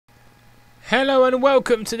Hello and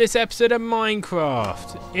welcome to this episode of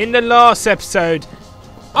Minecraft. In the last episode,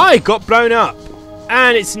 I got blown up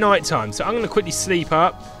and it's night time, so I'm going to quickly sleep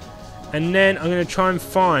up and then I'm going to try and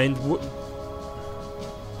find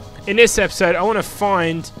in this episode I want to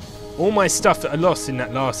find all my stuff that I lost in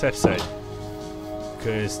that last episode,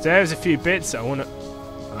 because there's a few bits I want to...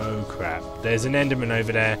 Oh crap, there's an Enderman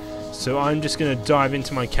over there, so I'm just going to dive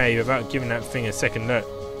into my cave without giving that thing a second look.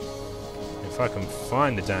 If I can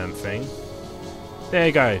find the damn thing. There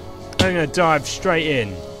you go. I'm going to dive straight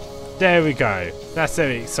in. There we go. That's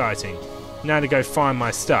very exciting. Now to go find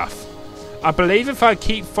my stuff. I believe if I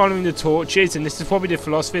keep following the torches, and this is probably the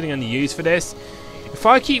philosophy I'm going to use for this, if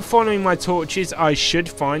I keep following my torches, I should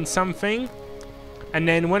find something. And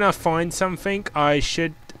then when I find something, I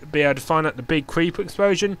should be able to find out the big creeper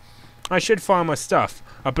explosion. I should find my stuff.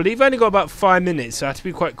 I believe I only got about 5 minutes, so I have to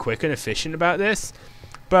be quite quick and efficient about this.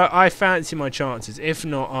 But I fancy my chances. If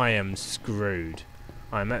not, I am screwed.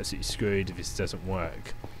 I'm absolutely screwed if this doesn't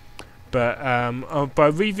work. But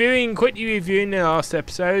by quickly reviewing the last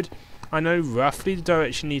episode, I know roughly the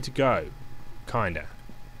direction I need to go. Kinda.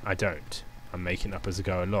 I don't. I'm making up as I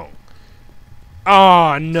go along.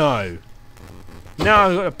 Oh no! Now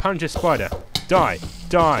I've got to punch a spider. Die!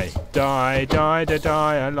 Die! Die! Die! Die!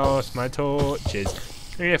 Die! I lost my torches.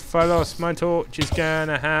 If I lost my torches,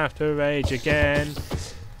 gonna have to rage again.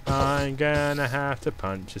 I'm gonna have to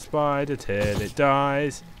punch a spider till it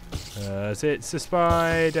dies, cause it's a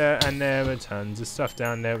spider and there are tons of stuff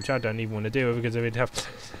down there which I don't even want to deal with because I really have.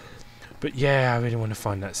 But yeah, I really want to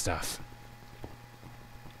find that stuff.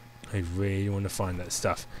 I really want to find that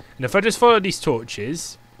stuff. And if I just follow these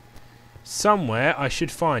torches, somewhere I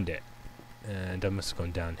should find it. And I must have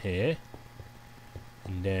gone down here.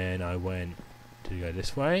 And then I went to go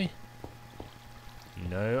this way.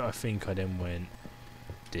 No, I think I then went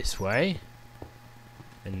this way,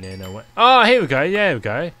 and then I went... Oh, here we go, there we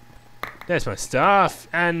go. There's my stuff,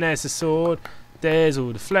 and there's the sword, there's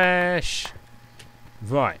all the flesh.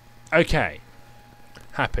 Right, okay.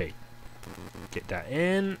 Happy. Get that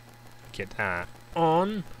in, get that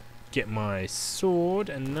on, get my sword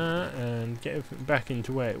and that, and get everything back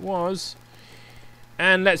into where it was.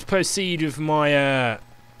 And let's proceed with my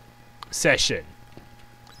session.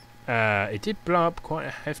 It did blow up quite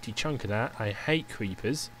a hefty chunk of that. I hate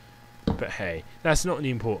creepers, but hey, that's not the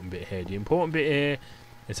important bit here. The important bit here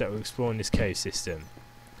is that we're exploring this cave system,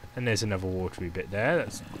 and there's another watery bit there.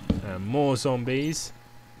 That's more zombies.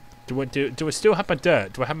 Do I still have my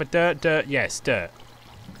dirt? Do I have my dirt? Yes, dirt.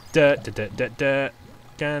 Dirt.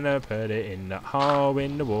 Gonna put it in the hole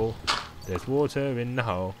in the wall. There's water in the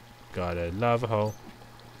hole. Gotta love a hole.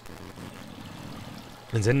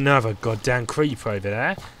 There's another goddamn creeper over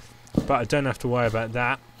there. But I don't have to worry about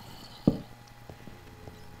that.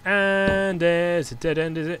 And there's a dead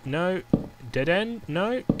end, is it? No. Dead end?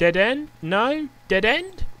 No. Dead end? No. Dead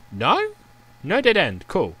end? No? No dead end.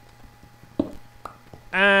 Cool.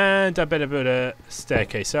 And I better build a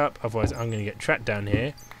staircase up, otherwise I'm going to get trapped down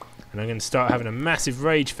here. And I'm going to start having a massive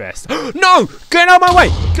rage fest. No! Get out of my way!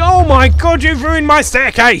 Oh my god, you've ruined my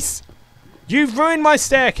staircase! You've ruined my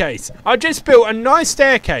staircase! I just built a nice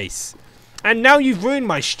staircase. And now you've ruined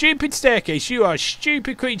my stupid staircase. You are a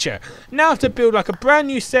stupid creature. Now I have to build like a brand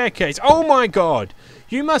new staircase. Oh my god.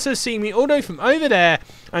 You must have seen me all the way from over there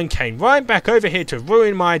and came right back over here to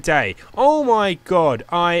ruin my day. Oh my god.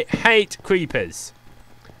 I hate creepers.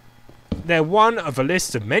 They're one of a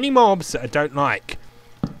list of many mobs that I don't like.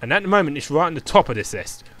 And at the moment it's right on the top of this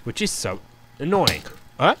list, which is so annoying.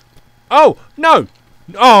 Huh? Oh, no.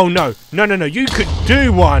 Oh no. No. You could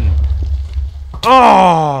do one.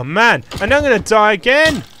 Oh man, and I'm gonna die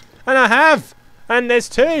again, and I have, and there's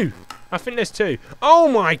two. I think there's two. Oh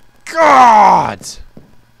my god!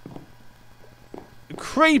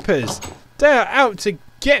 Creepers, they are out to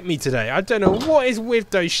get me today. I don't know what is with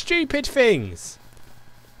those stupid things.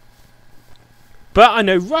 But I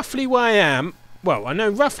know roughly where I am. Well, I know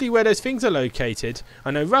roughly where those things are located. I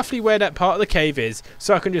know roughly where that part of the cave is,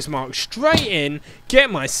 so I can just march straight in, get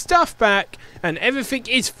my stuff back, and everything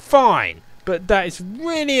is fine. But that is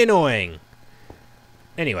really annoying.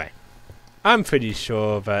 Anyway, I'm pretty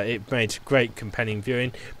sure that it made great compelling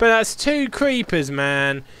viewing. But that's two creepers,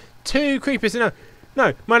 man. Two creepers.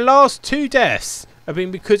 No, my last two deaths have been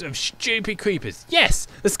because of stupid creepers. Yes,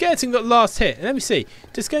 the skeleton got last hit. Let me see.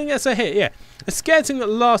 The skeleton gets a hit, yeah. The skeleton got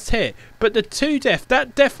last hit. But the two deaths,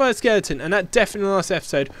 that death by a skeleton and that death in the last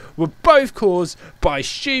episode, were both caused by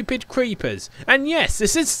stupid creepers. And yes,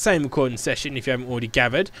 this is the same recording session if you haven't already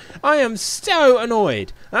gathered. I am so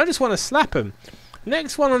annoyed. I just want to slap them.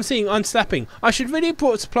 Next one I'm seeing, I'm slapping. I should really have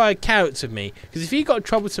brought a supply of carrots with me. Because if you've got a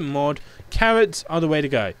troublesome mod, carrots are the way to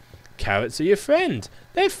go. Carrots are your friend.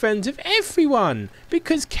 They're friends of everyone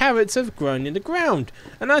because carrots have grown in the ground.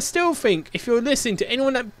 And I still think if you're listening to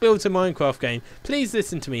anyone that builds a Minecraft game, please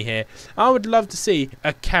listen to me here. I would love to see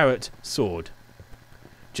a carrot sword.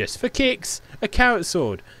 Just for kicks, a carrot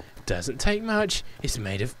sword. Doesn't take much. It's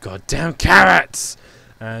made of goddamn carrots.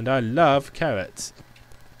 And I love carrots.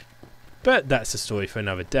 But that's a story for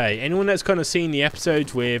another day. Anyone that's kind of seen the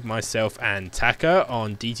episodes with myself and Taka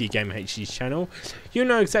on DT Gamer HD's channel, you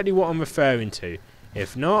know exactly what I'm referring to.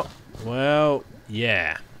 If not, well,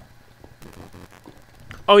 yeah.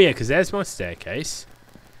 Oh yeah, because there's my staircase.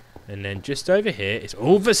 And then just over here is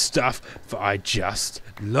all the stuff that I just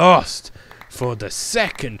lost for the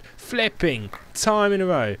second flipping time in a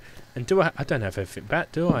row. And I don't have everything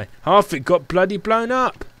back, do I? Half it got bloody blown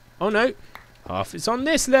up. Oh no. Half it's on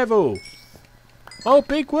this level. Oh,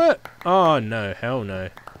 big work. Oh, no. Hell no.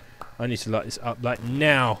 I need to light this up like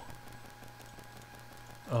now.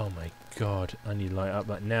 Oh, my God. I need to light up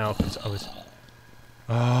like now because I was...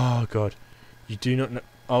 Oh, God. You do not know...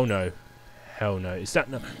 Oh, no. Hell no. Is that...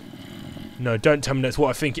 No, no, don't tell me that's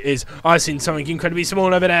what I think it is. I've seen something incredibly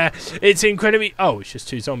small over there. It's incredibly... Oh, it's just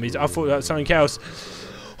 2 zombies. I thought that was something else.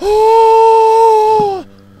 Oh!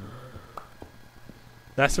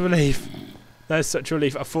 That's a relief. That's such a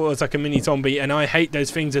relief. I thought it was like a mini zombie, and I hate those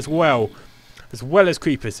things as well as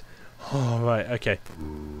creepers. Oh, right, okay.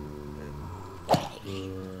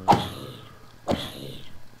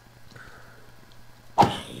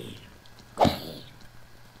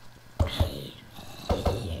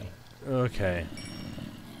 Okay.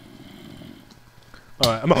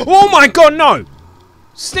 Alright, oh my god, no!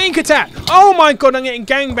 Sneak attack! Oh my god, I'm getting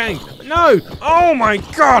gangbanged! No! Oh my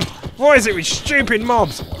god! What is it with stupid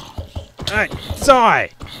mobs? Hey,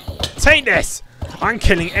 die! Take this! I'm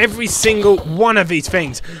killing every single one of these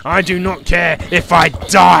things. I do not care if I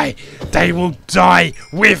die. They will die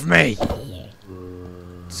with me.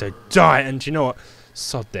 So die, and you know what?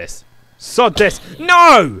 Sod this. Sod this.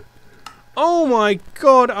 No! Oh my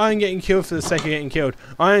god, I'm getting killed for the sake of getting killed.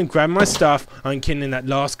 I am grabbing my stuff. I'm killing that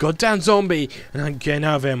last goddamn zombie. And I'm getting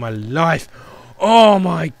out of here in my life. Oh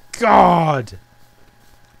my god.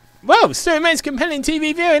 Well, still remains compelling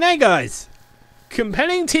TV viewing, eh guys?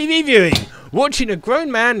 Compelling TV viewing. Watching a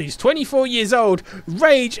grown man who's 24 years old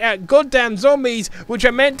rage at goddamn zombies which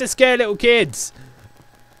are meant to scare little kids.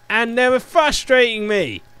 And they were frustrating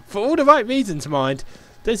me. For all the right reasons, mind.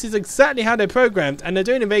 This is exactly how they're programmed and they're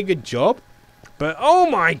doing a very good job. But oh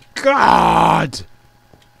my god!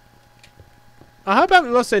 I hope I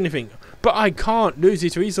haven't lost anything. But I can't lose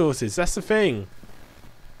these resources. That's the thing.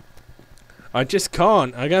 I just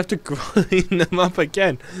can't. I'm going to have to grind them up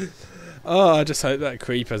again. Oh, I just hope that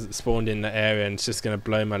creeper hasn't spawned in that area and it's just going to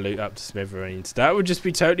blow my loot up to smithereens. That would just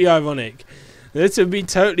be totally ironic. This would be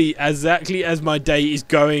totally exactly as my day is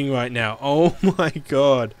going right now. Oh my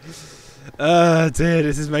god. Oh dear,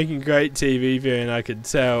 this is making great TV viewing, I can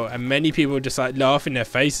tell. And many people are just like laughing their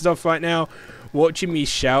faces off right now, watching me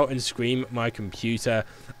shout and scream at my computer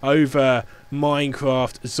over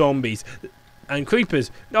Minecraft zombies. And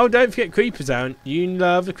creepers. Oh, don't forget creepers, Aaron. You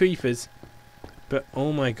love the creepers. But,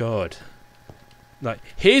 oh my god. Like,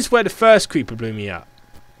 here's where the first creeper blew me up.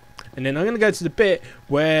 And then I'm going to go to the bit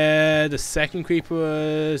where the second creeper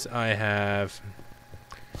was. I have...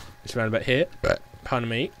 It's around about here. Pardon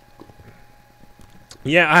me.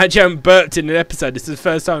 Yeah, I actually haven't burped in an episode. This is the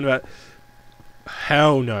first time about...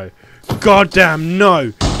 Hell no. Goddamn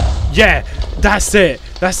no. Yeah, that's it.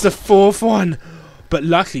 That's the fourth one. But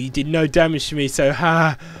luckily, he did no damage to me, so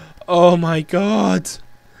ha. Oh my god.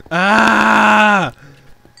 Ah!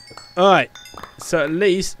 Alright. So at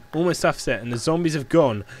least, all my stuff's set, and the zombies have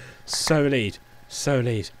gone. So lead. So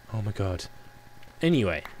lead. Oh my god.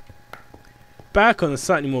 Anyway. Back on a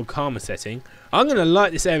slightly more calmer setting, I'm going to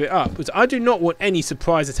light this area up, because I do not want any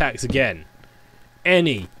surprise attacks again.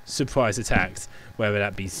 Any surprise attacks. Whether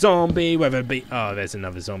that be zombie, whether it be... Oh, there's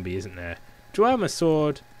another zombie, isn't there? Do I have my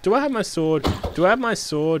sword? Do I have my sword? Do I have my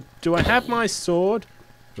sword? Do I have my sword?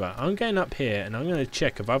 Right, I'm going up here and I'm going to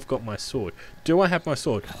check if I've got my sword. Do I have my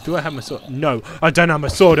sword? Do I have my sword? No, I don't have my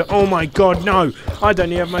sword. Oh my god, no. I don't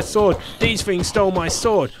even have my sword. These things stole my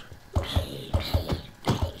sword.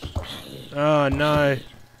 Oh no.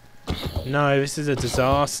 No, this is a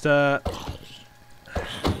disaster.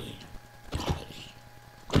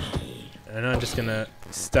 And I'm just going to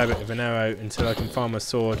stab it with an arrow until I can find my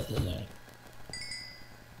sword.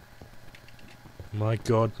 My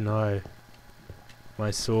god, no.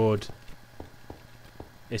 My sword.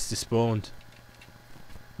 It's despawned.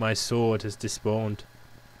 My sword has despawned.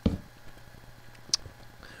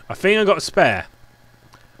 I think I got a spare.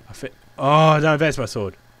 Oh no, there's my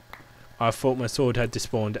sword. I thought my sword had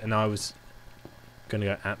despawned and I was going to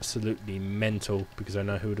go absolutely mental because I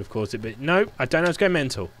know who would have caused it. But no, I don't have to go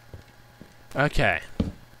mental. Okay.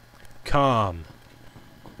 Calm.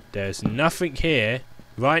 There's nothing here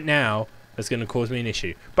right now that's going to cause me an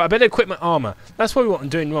issue. But I better equip my armor. That's probably what I'm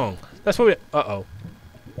doing wrong. That's probably... Uh-oh.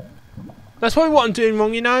 That's probably what I'm doing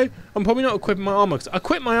wrong, you know? I'm probably not equipping my armor. Because I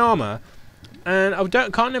equipped my armor. And I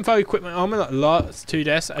can't remember if I equipped my armor like the last 2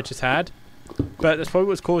 deaths I just had. But that's probably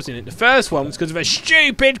what's causing it. The first one was because of a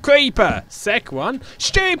stupid creeper. Second one,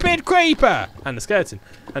 stupid creeper. And the skeleton.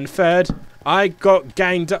 And third, I got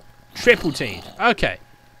ganged up. Triple teamed. Okay.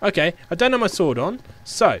 Okay. I don't have my sword on.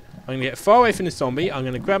 So, I'm going to get far away from the zombie. I'm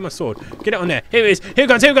going to grab my sword. Get it on there. Here it is. Here it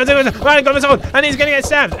comes. Here it comes. Here it comes. Right, I got my sword. And he's going to get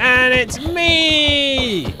stabbed. And it's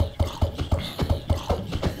me.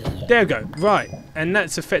 There we go. Right. And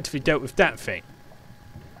that's effectively dealt with that thing.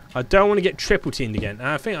 I don't want to get triple teamed again. And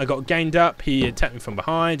I think I got gained up. He attacked me from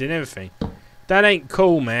behind and everything. That ain't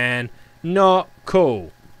cool, man. Not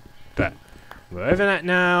cool. But we're over that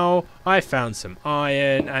now. I found some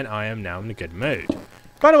iron and I am now in a good mood.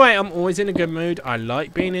 By the way, I'm always in a good mood. I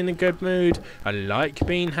like being in a good mood. I like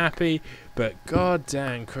being happy. But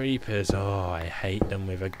goddamn creepers. Oh, I hate them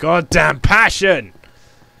with a goddamn passion.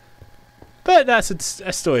 But that's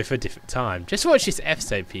a story for a different time. Just watch this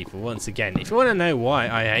episode, people, once again, if you want to know why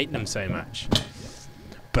I hate them so much.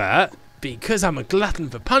 But because I'm a glutton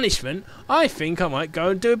for punishment, I think I might go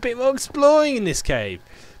and do a bit more exploring in this cave.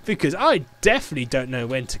 Because I definitely don't know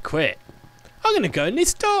when to quit. I'm going to go in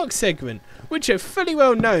this dark segment, which are fully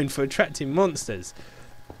well known for attracting monsters.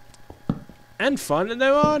 And find that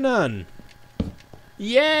there are none.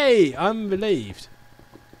 Yay! I'm relieved.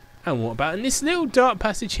 And what about in this little dark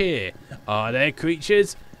passage here? Are there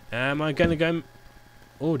creatures? Am I going to go...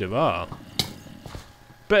 Oh, there are.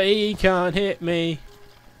 But he can't hit me.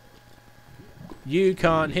 You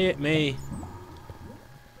can't hit me.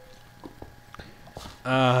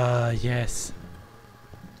 Yes.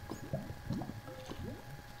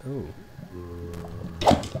 Oh.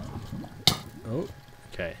 Oh,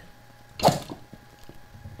 okay.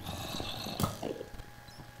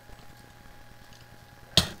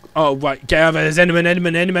 Oh, right, get over there. There's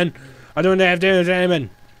Enderman. I don't want to have to do with Enderman.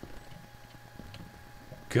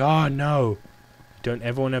 God, no. Don't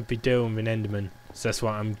ever want to be dealing with an Enderman. So that's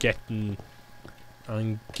what I'm getting.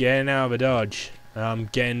 I'm getting out of a dodge. I'm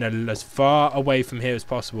getting as far away from here as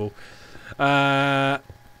possible. And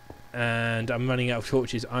I'm running out of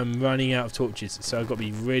torches. So I've got to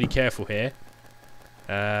be really careful here.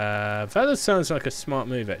 That sounds like a smart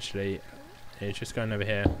move, actually. It's just going over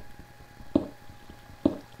here.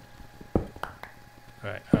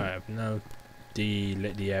 Alright, I've now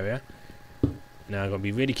delit the area. Now I've got to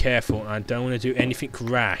be really careful. I don't want to do anything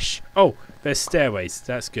rash. Oh, there's stairways.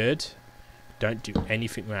 That's good. Don't do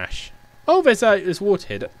anything rash. Oh, there's water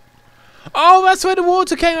here. Oh, that's where the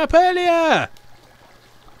water came up earlier!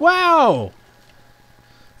 Wow!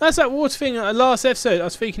 That's that water thing at the last episode. I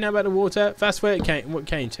was speaking about the water. That's where it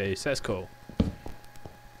came to, so that's cool.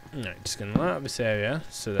 No, just going to light up this area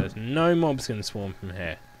so there's no mobs going to swarm from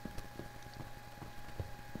here.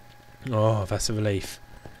 Oh, that's a relief.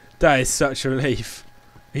 That is such a relief.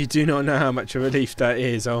 You do not know how much a relief that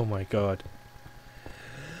is. Oh my god.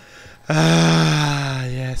 Ah,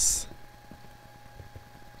 yes.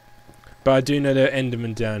 But I do know there are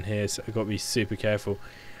Endermen down here, so I've got to be super careful.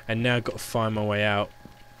 And now I've got to find my way out.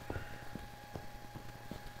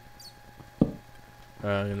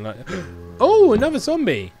 Oh, another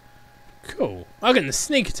zombie. Cool. I'm going to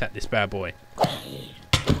sneak attack this bad boy.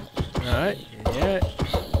 Alright, yeah.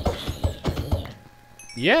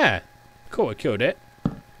 Yeah! Cool, I killed it.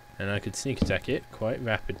 And I could sneak attack it quite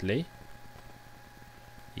rapidly.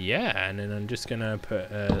 Yeah, and then I'm just going to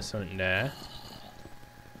put something there.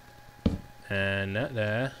 And that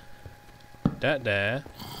there. That there.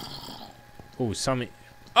 Oh, something.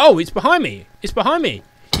 Oh, it's behind me! It's behind me!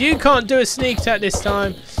 You can't do a sneak attack this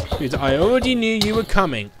time because I already knew you were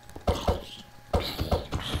coming.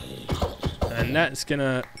 And that's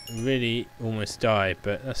gonna really almost die,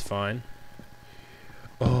 but that's fine.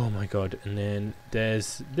 Oh my god, and then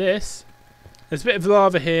there's this. There's a bit of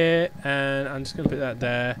lava here, and I'm just gonna put that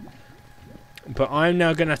there. But I'm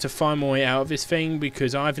now gonna have to find my way out of this thing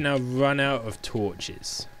because I've now run out of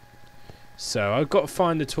torches. So I've got to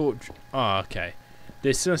find the torch. Oh, okay.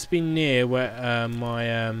 This must be near where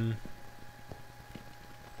my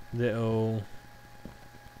little...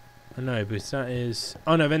 I know, but that is...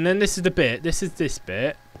 Oh no, and then this is the bit. This is this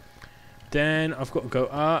bit. Then I've got to go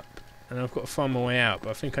up, and I've got to find my way out. But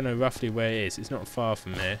I think I know roughly where it is. It's not far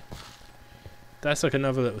from here. That's like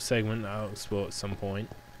another little segment that I'll explore at some point.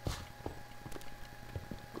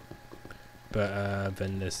 But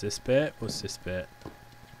then there's this bit. What's this bit?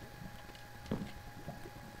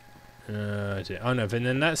 Oh no,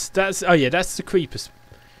 then that's oh yeah, that's the creeper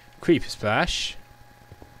splash.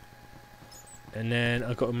 And then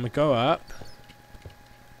I've got to go up.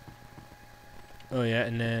 Oh yeah,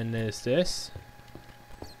 and then there's this.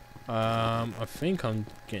 I think I'm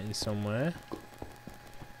getting somewhere.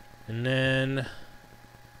 And then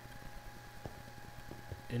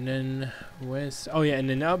where's, oh yeah, and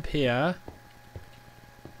then up here.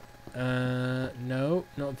 No,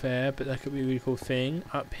 not there, but that could be a really cool thing.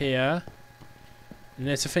 Up here. And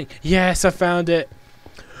there's a thing. Yes, I found it.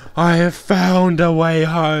 I have found a way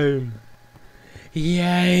home.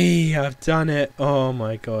 Yay, I've done it. Oh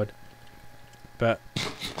my god. But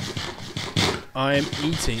I'm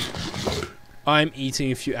eating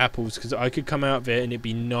a few apples because I could come out of it and it'd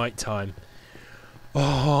be night time.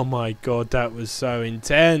 Oh my god, that was so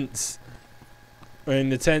intense.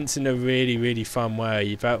 And the tents in a really, really fun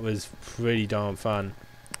way. That was pretty darn fun.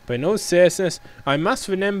 But in all seriousness, I must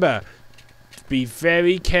remember to be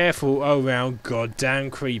very careful around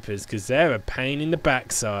goddamn creepers because they're a pain in the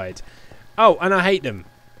backside. Oh, and I hate them.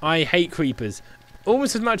 I hate creepers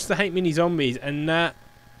almost as much as I hate mini zombies, and that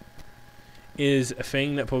is a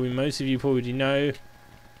thing that probably most of you already know.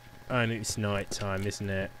 And it's night time, isn't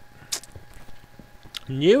it?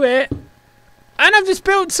 Knew it. And I've just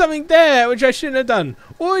built something there, which I shouldn't have done.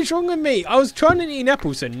 What is wrong with me? I was trying to eat an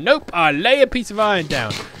apple, so nope, I lay a piece of iron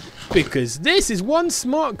down. Because this is one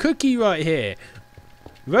smart cookie right here.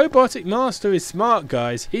 Roboticmaster is smart,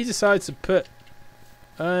 guys. He decides to put...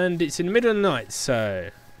 And it's in the middle of the night, so...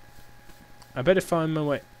 I better find my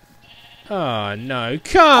way... Oh, no.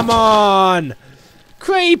 Come on!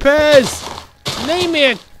 Creepers! Leave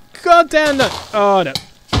me a goddamn... Oh, no.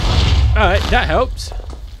 Alright, that helps.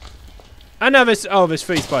 I know there's... Oh, there's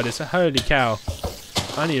 3 spiders. Holy cow.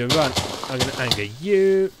 I need to run. I'm going to anger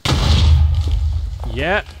you.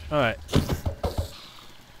 Yeah. Alright.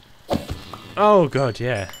 Oh, God,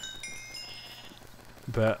 yeah.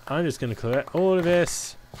 But I'm just going to collect all of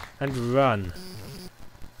this and run.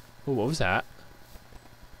 Oh, what was that?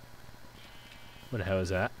 What the hell is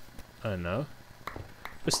that? I don't know.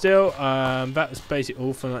 But still, that was basically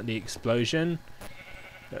all from like the explosion.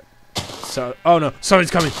 So, oh no,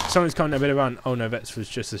 someone's coming! Someone's coming, I better run. Oh no, that was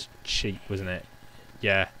just a sheep, wasn't it?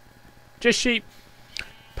 Yeah. Just sheep.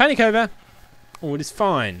 Panic over. All is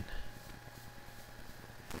fine.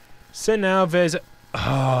 So now there's a...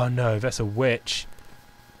 Oh no, that's a witch.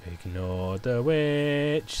 Ignore the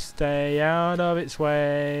witch, stay out of its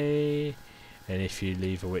way. And if you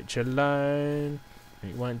leave a witch alone,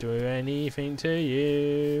 it won't do anything to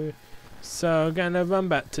you. So I'm gonna run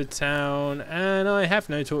back to town, and I have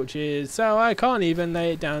no torches, so I can't even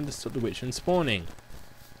lay it down to stop the witch from spawning.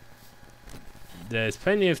 There's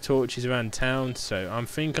plenty of torches around town, so I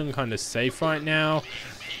think I'm kind of safe right now.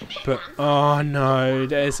 But oh no,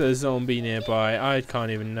 there's a zombie nearby. I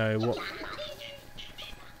can't even know what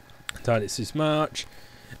done it so much.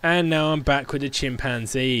 And now I'm back with the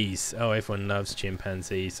chimpanzees. Oh, everyone loves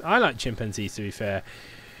chimpanzees. I like chimpanzees, to be fair.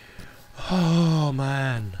 Oh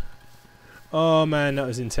man. Oh man, that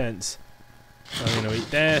was intense. I'm gonna eat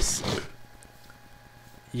this.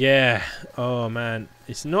 Yeah. Oh man,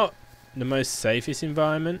 it's not the most safest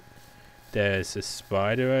environment. There's a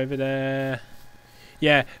spider over there.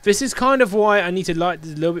 Yeah, this is kind of why I need to like a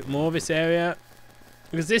little bit more of this area,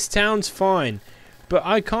 because this town's fine, but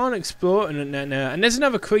I can't explore it now. And there's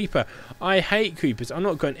another creeper. I hate creepers. I'm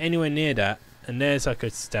not going anywhere near that. And there's like a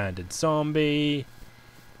standard zombie.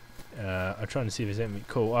 I'm trying to see if there's anything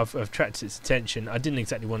cool. I've attracted its attention. I didn't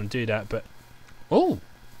exactly want to do that, but... Oh!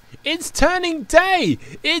 It's turning day!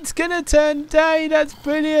 It's gonna turn day! That's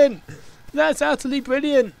brilliant! That's utterly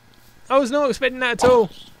brilliant! I was not expecting that at all.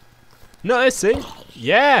 No, let's see.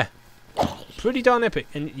 Yeah! Pretty darn epic.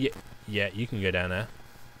 And yeah, you can go down there.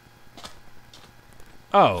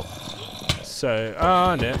 Oh. So,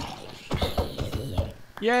 oh no.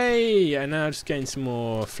 Yay! And now just getting some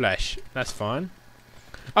more flesh. That's fine.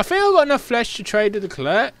 I think I've got enough flesh to trade with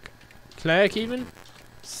the cleric even.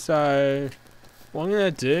 So, what I'm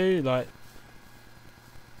gonna do, like,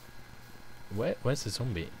 where's the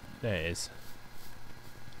zombie? There it is.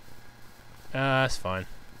 That's fine.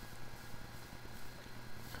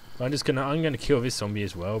 I'm gonna kill this zombie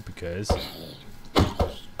as well because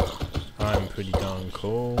I'm pretty darn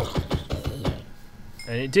cool.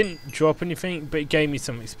 And it didn't drop anything, but it gave me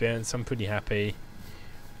some experience. I'm pretty happy.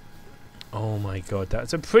 Oh my god,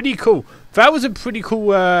 that's a pretty cool... That was a pretty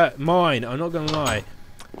cool mine, I'm not going to lie.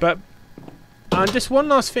 But just one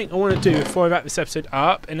last thing I want to do before I wrap this episode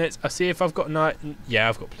up. And I'll see if I've got night. Yeah,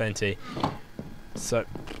 I've got plenty. So,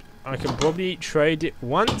 I can probably trade it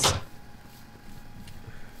once.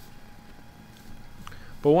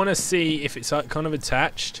 But I want to see if it's like kind of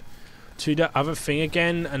attached to the other thing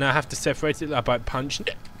again, and I have to separate it like by punching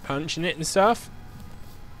it and stuff.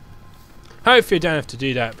 Hopefully I don't have to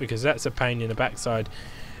do that, because that's a pain in the backside.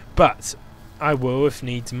 But I will if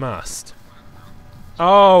needs must.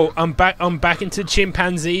 Oh, I'm back into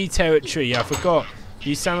chimpanzee territory. I forgot.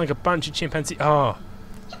 You sound like a bunch of chimpanzee. Oh,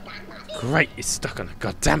 great! It's stuck on a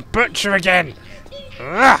goddamn butcher again.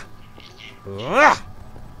 Ah! Ah!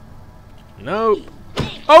 No.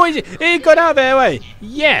 Oh, he got out of their way.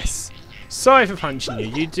 Yes. Sorry for punching you.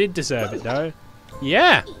 You did deserve it, though.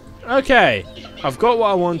 Yeah. Okay. I've got what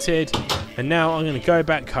I wanted, and now I'm going to go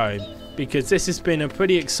back home, because this has been a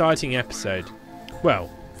pretty exciting episode. Well,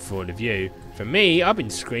 for all of you. For me, I've been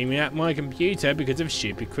screaming at my computer because of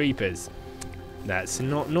stupid creepers. That's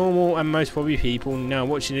not normal, and most probably people now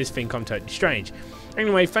watching this think I'm totally strange.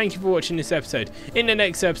 Anyway, thank you for watching this episode. In the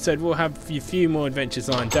next episode, we'll have a few more adventures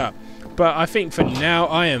lined up. But I think for now,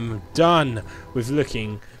 I am done with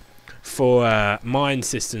looking for mine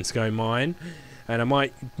systems to go mine. And I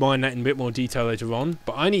might mine that in a bit more detail later on.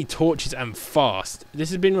 But I need torches and fast. This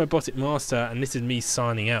has been Roboticmaster, and this is me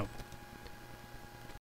signing out.